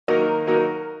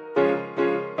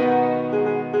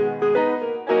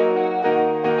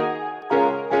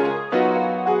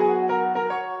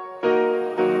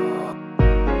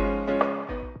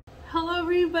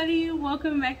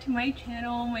back to my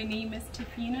channel. My name is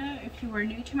Tafina. If you are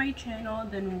new to my channel,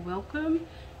 then welcome.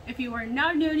 If you are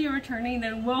not new to returning,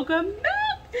 then welcome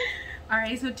back.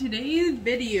 Alright, so today's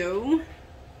video,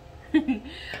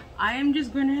 I am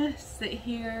just gonna sit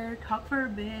here, talk for a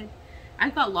bit.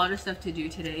 I've got a lot of stuff to do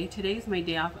today. Today's my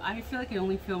day off. I feel like I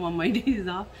only film on my days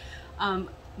off.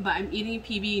 But I'm eating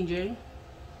PB&J.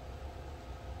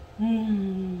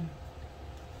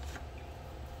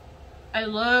 I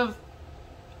love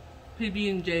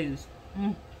PB&Js.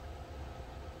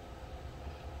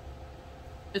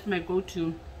 It's my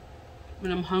go-to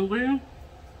when I'm hungry,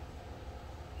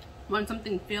 want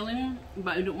something filling,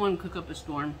 but I don't want to cook up a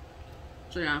storm.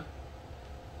 So yeah,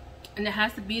 and it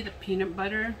has to be the peanut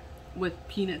butter with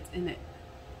peanuts in it.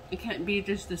 It can't be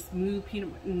just the smooth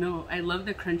peanut butter. No, I love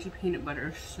the crunchy peanut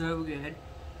butter. So good.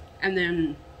 And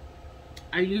then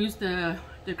I use the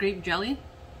grape jelly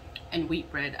and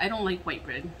wheat bread. I don't like white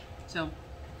bread, so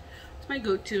it's my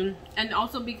go-to. And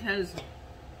also because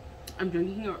I'm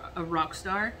drinking a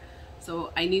Rockstar,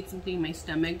 so I need something in my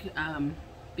stomach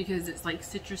because it's like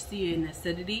citrusy and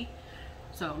acidity,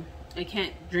 so I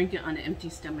can't drink it on an empty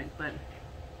stomach. But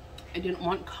I didn't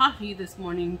want coffee this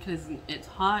morning because it's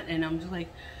hot and I'm just like,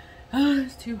 oh,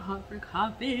 it's too hot for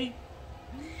coffee.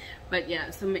 But yeah,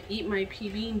 so I'm gonna eat my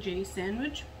PB&J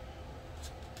sandwich.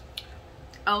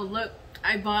 Oh look,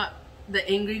 I bought the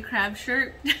Angry Crab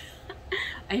shirt.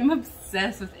 I'm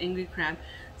obsessed with Angry Crab.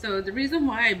 So the reason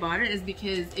why I bought it is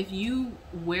because if you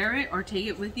wear it or take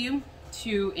it with you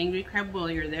to Angry Crab while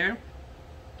you're there,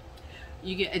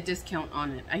 you get a discount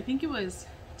on it. I think it was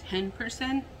 10%,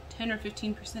 10 or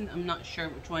 15%, I'm not sure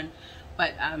which one.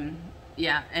 But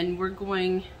yeah, and we're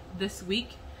going this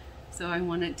week, so I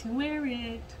wanted to wear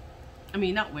it. I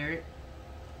mean, not wear it.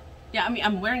 Yeah, I mean,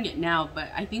 I'm wearing it now, but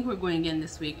I think we're going again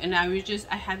this week. And I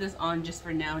had this on just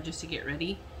for now, just to get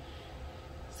ready.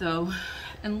 So,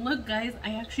 and look guys,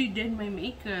 I actually did my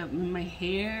makeup and my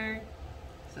hair.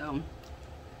 So,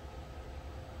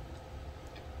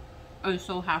 I was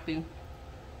so happy.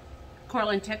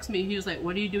 Cortland texted me, he was like,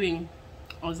 what are you doing?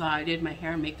 I was like, I did my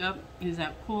hair and makeup. He's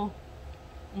like, cool.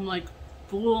 I'm like,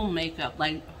 full makeup,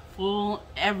 like full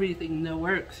everything that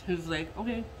works. He was like,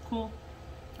 okay, cool.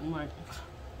 I'm like,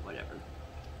 whatever.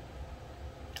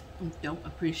 Don't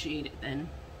appreciate it then.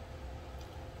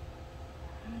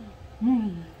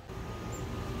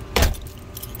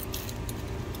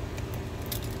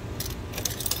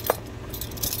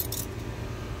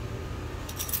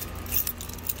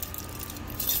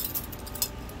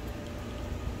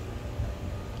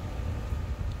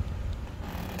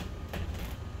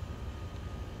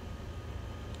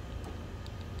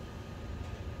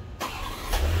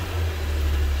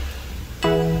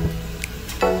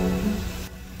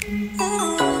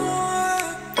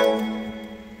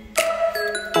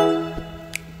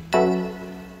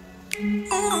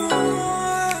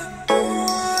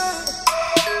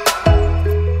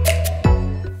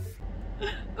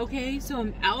 Okay, so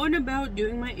I'm out and about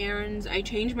doing my errands. I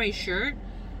changed my shirt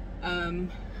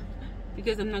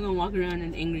because I'm not gonna walk around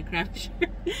in Angry Crab shirt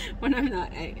when I'm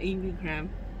not at Angry Crab.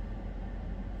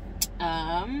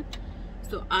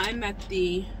 So I'm at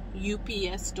the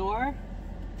UPS store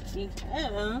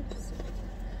because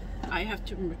I have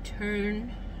to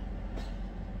return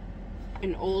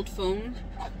an old phone.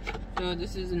 So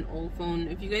this is an old phone.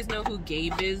 If you guys know who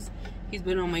Gabe is, he's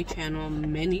been on my channel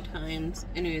many times.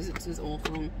 Anyways, it's his old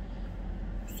phone.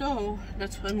 So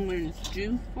that's what I'm going to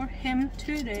do for him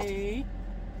today.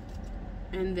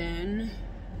 And then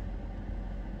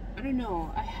I don't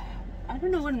know. I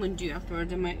don't know what I'm going to do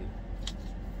afterwards. I might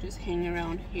just hang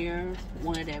around here,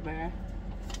 whatever.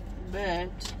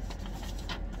 But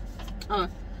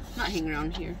not hang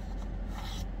around here.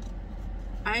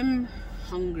 I'm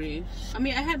hungry. I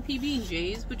mean, I had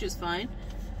PB&Js, which is fine,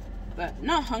 but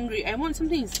not hungry. I want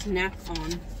something to snack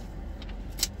on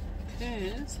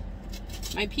because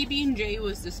my PB&J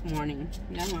was this morning.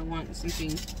 Now I want something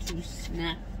to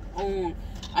snack on.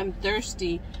 I'm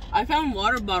thirsty. I found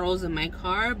water bottles in my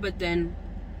car, but then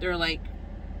they're like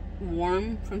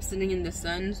warm from sitting in the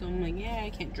sun, so I'm like, yeah, I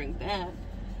can't drink that.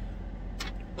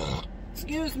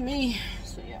 Excuse me.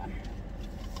 So yeah.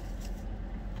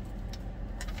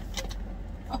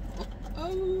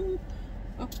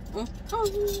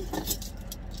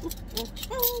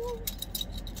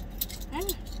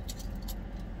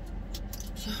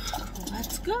 So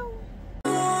let's go.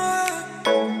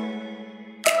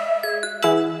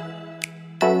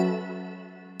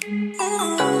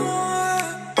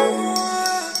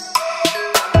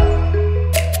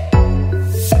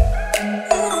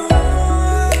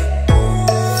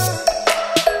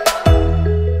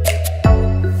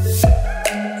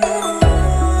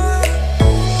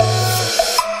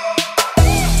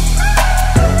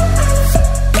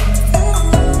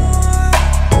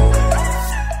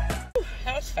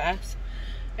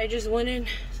 just went in,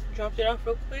 dropped it off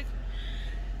real quick.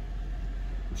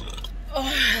 Oh,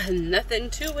 nothing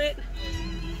to it.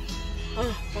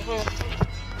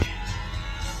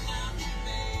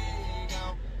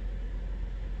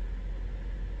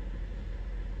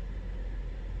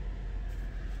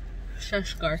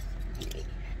 Shush, Garth.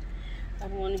 I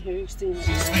don't want to hear you sing.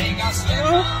 Alright,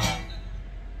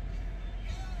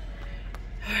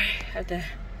 have to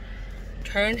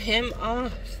turn him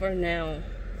off for now.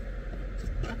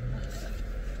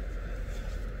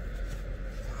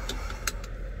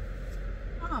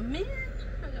 Oh man,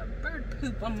 I got bird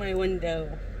poop on my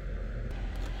window.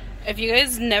 If you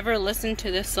guys never listened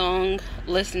to this song,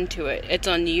 listen to it. It's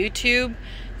on YouTube.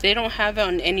 They don't have it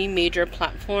on any major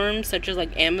platforms such as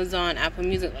like Amazon, Apple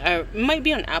Music. It might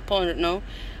be on Apple, I don't know.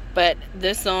 But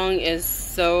this song is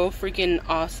so freaking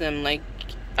awesome. Like,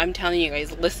 I'm telling you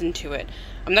guys, listen to it.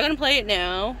 I'm not gonna play it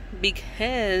now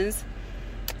because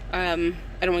I don't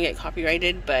want to get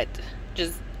copyrighted, but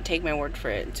just take my word for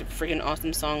it. It's a freaking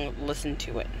awesome song. Listen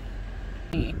to it.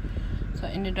 So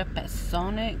I ended up at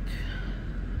Sonic.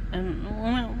 I don't know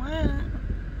what I want.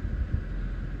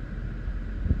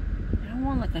 I don't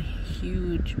want like a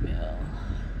huge meal.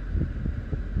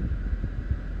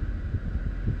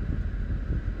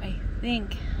 I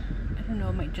think, I don't know,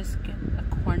 I might just get a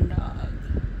corn dog.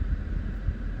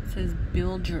 It says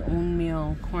build your own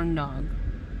meal corn dog.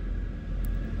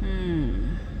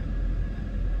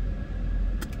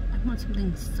 I want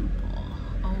something simple.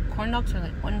 Oh, corn dogs are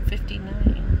like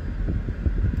 $1.59.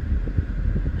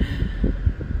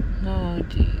 Oh,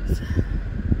 jeez.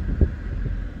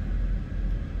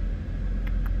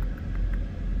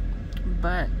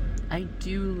 But I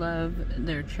do love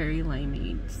their cherry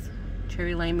limeades.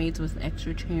 Cherry limeades with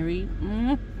extra cherry.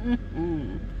 I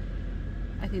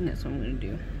think that's what I'm gonna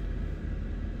do.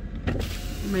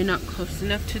 Am I not close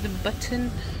enough to the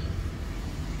button?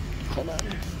 Hold on.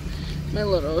 My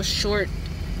little short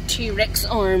T-Rex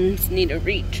arms need a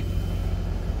reach.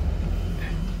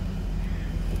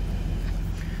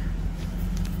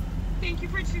 Thank you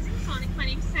for choosing Sonic. My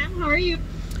name's Sam. How are you?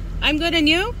 I'm good, and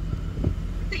you?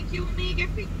 Thank you. What may I get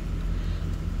for you?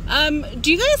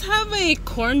 Do you guys have a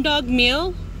corn dog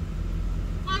meal?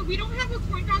 We don't have a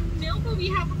corn dog meal, but we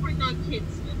have a corn dog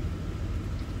kids meal.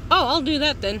 Oh, I'll do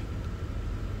that then.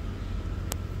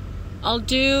 I'll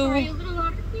do... Sorry, a little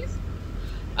louder, please.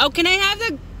 Oh, can I have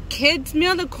the kids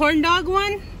meal, the corn dog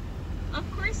one? Of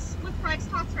course, with fries,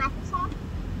 tots, or applesauce.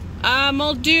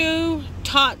 I'll do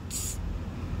tots.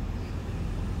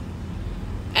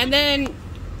 And then,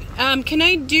 can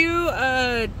I do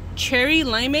a cherry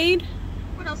limeade?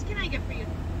 What else can I get for you?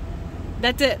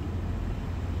 That's it.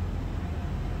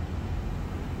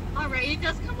 Alright, it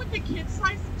does come with the kids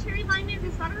slice of cherry limeade.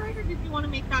 Is that alright, or did you want to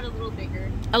make that a little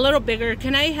bigger? A little bigger.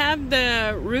 Can I have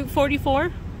the Route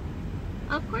 44?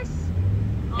 Of course.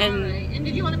 Alright, and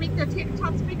did you want to make the tater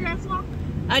tots bigger as well?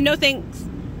 No thanks.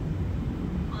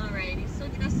 Alrighty, so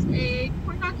just a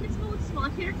corn dog kids meal with small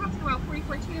tater tots and around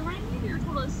 44 cherry limeade. Your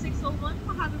total is $6.01.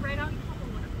 We'll have it right out. You have a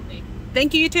wonderful day.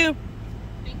 Thank you, you too.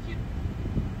 Thank you.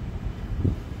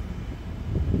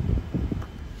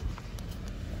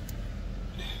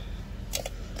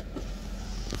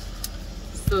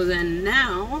 So then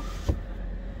now,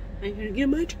 I'm gonna get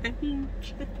my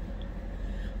change.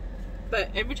 But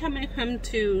every time I come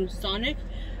to Sonic,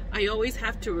 I always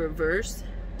have to reverse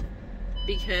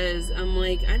because I'm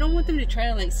like, I don't want them to try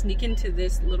to like sneak into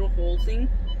this little hole thing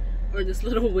or this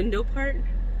little window part.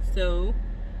 So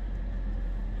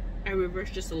I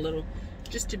reverse just a little,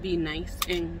 just to be nice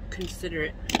and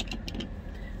considerate.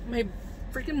 My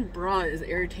freaking bra is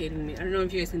irritating me. I don't know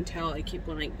if you guys can tell, I keep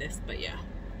one like this, but yeah.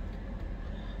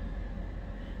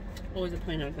 What was the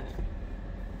point of that?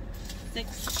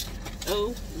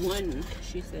 6:01,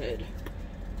 she said.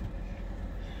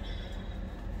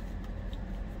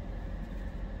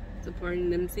 Supporting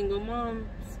them single moms.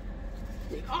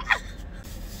 Ah!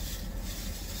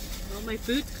 All my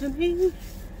food's coming.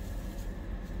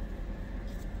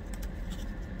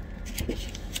 Hello,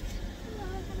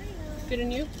 how are you? Good,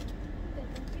 and you? Good,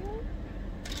 thank you.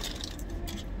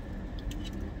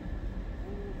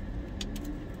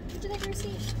 Would you like a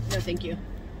receipt? No, thank you.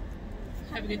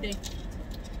 Have a good day.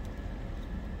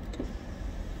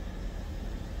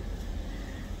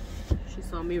 She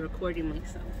saw me recording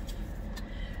myself.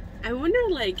 I wonder,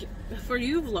 like, for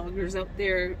you vloggers out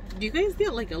there, do you guys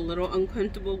get like a little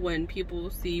uncomfortable when people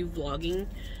see you vlogging?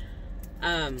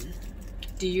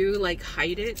 Do you like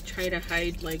hide it? Try to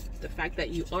hide like the fact that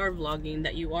you are vlogging,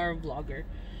 that you are a vlogger?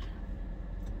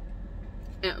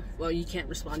 Yeah, well, you can't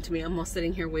respond to me. I'm all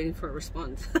sitting here waiting for a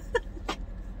response.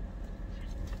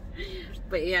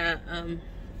 But yeah,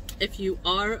 if you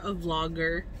are a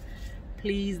vlogger,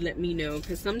 please let me know,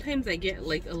 because sometimes I get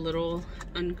like a little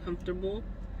uncomfortable.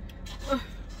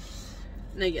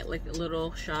 And I get like a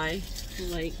little shy.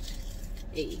 Like,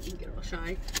 hey, you get a little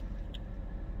shy.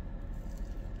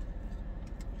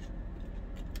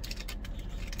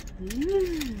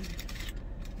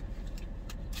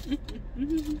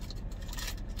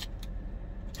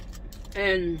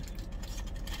 And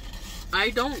I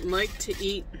don't like to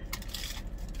eat,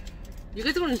 you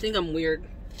guys are gonna think I'm weird.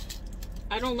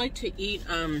 I don't like to eat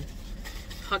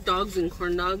hot dogs and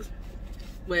corn dogs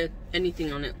with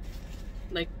anything on it.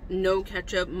 Like no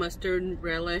ketchup, mustard,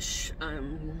 relish,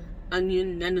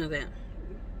 onion, none of that.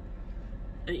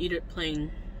 I eat it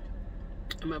plain.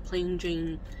 I'm a plain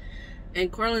Jane. And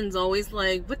Corlin's always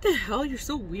like, what the hell, you're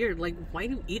so weird, like why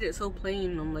do you eat it so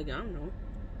plain? I'm like, I don't know.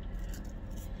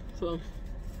 So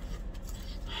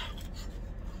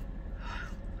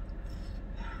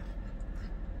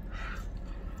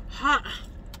hot.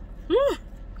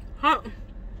 Hot.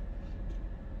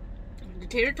 The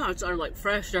tater tots are like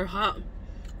fresh, they're hot.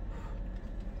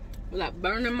 With that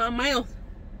burn in my mouth.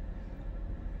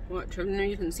 Watch, over there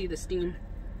you can see the steam.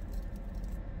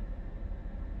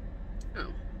 Oh,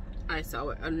 I saw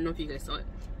it. I don't know if you guys saw it.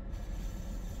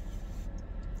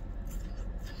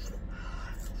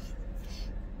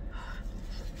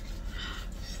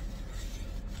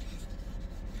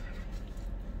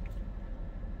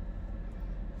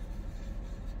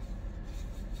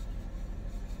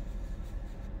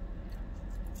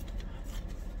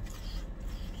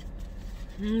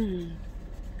 Mmm.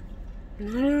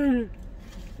 Mmm.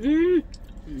 Mmm.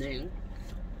 No.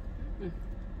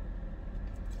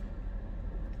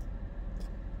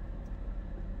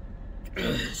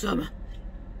 So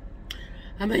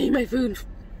I'm gonna eat my food.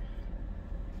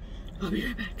 I'll be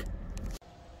right back.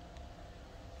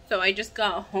 So I just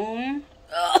got home.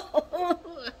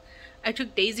 I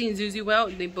took Daisy and Zuzu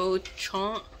out. They both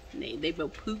chomped. They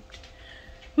both pooped.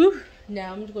 Whew.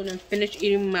 Now I'm gonna finish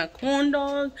eating my corn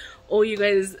dog. Oh, you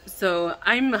guys, so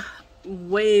I'm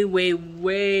way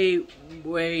late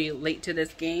to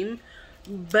this game,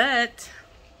 but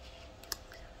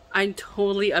I'm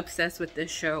totally obsessed with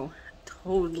this show.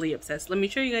 Totally obsessed. Let me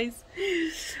show you guys.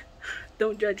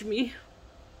 Don't judge me.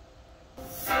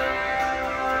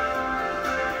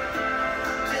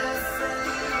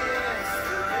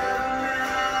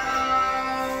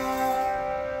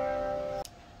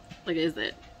 Like, is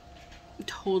it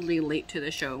totally late to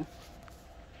the show?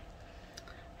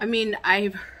 I mean,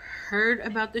 I've heard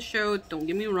about the show, don't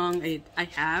get me wrong, I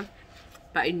have,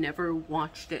 but I never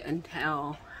watched it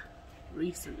until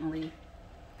recently.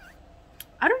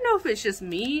 I don't know if it's just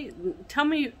me. Tell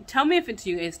me if it's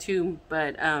you guys too,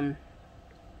 but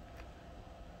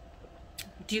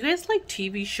do you guys like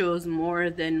TV shows more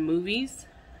than movies?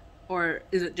 Or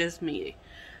is it just me?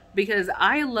 Because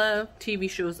I love TV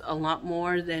shows a lot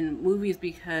more than movies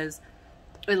because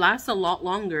it lasts a lot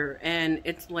longer and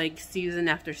it's like season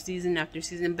after season after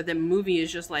season, but the movie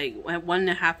is just like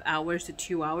 1.5 hours to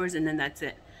 2 hours and then that's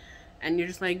it. And you're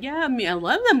just like, yeah, I mean, I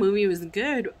love the movie, it was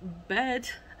good,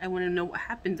 but I want to know what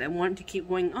happens. I want it to keep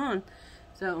going on.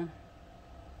 So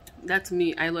that's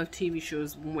me. I love TV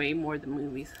shows way more than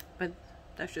movies, but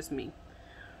that's just me.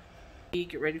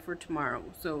 Get ready for tomorrow.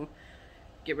 So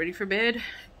get ready for bed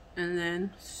and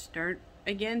then start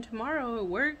again tomorrow at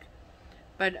work.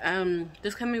 But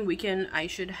this coming weekend I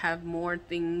should have more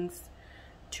things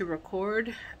to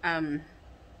record,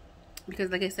 because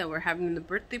like I said, we're having the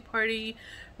birthday party.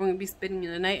 We're gonna be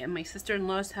spending the night at my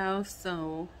sister-in-law's house,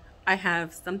 so I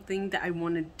have something that I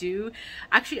want to do.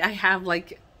 Actually, I have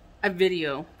like a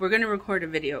video. We're gonna record a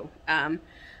video. I'm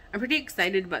pretty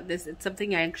excited about this. It's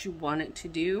something I actually wanted to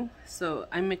do, so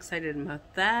I'm excited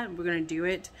about that. We're gonna do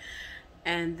it,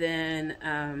 and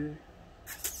then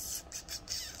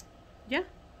yeah,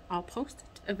 I'll post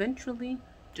it eventually.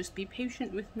 Just be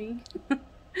patient with me.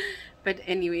 But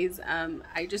anyways,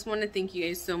 I just want to thank you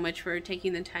guys so much for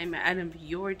taking the time out of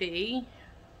your day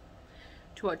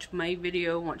to watch my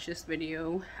video, watch this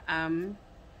video.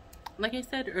 Like I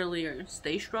said earlier,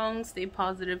 stay strong, stay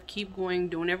positive, keep going,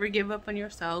 don't ever give up on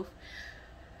yourself.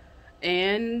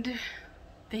 And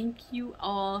thank you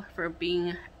all for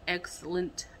being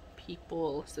excellent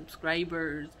people,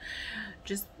 subscribers,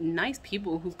 just nice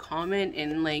people who comment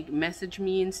and like message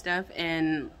me and stuff.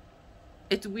 And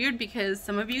it's weird because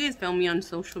some of you guys found me on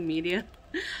social media,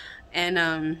 and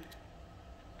I'm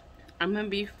gonna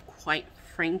be quite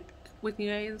frank with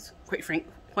you guys,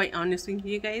 quite honest with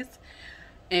you guys,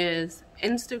 is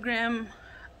Instagram,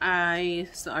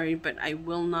 sorry, but I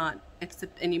will not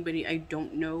accept anybody I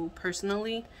don't know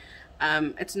personally.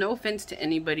 It's no offense to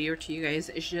anybody or to you guys,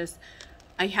 it's just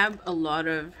I have a lot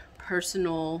of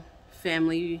personal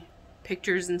family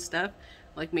pictures and stuff,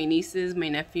 like my nieces, my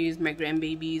nephews, my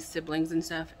grandbabies, siblings and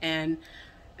stuff, and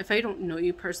if I don't know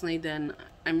you personally, then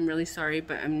I'm really sorry,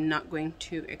 but I'm not going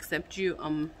to accept you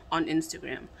on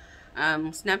Instagram.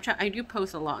 Snapchat, I do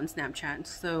post a lot on Snapchat,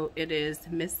 so it is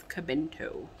Miss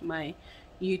Cabento, my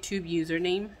YouTube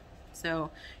username. So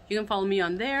you can follow me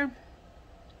on there.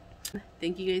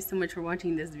 Thank you guys so much for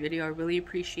watching this video. I really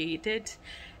appreciate it,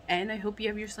 and I hope you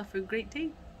have yourself a great day.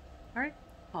 Alright,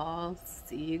 I'll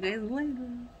see you guys later.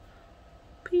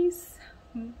 Peace.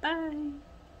 Bye.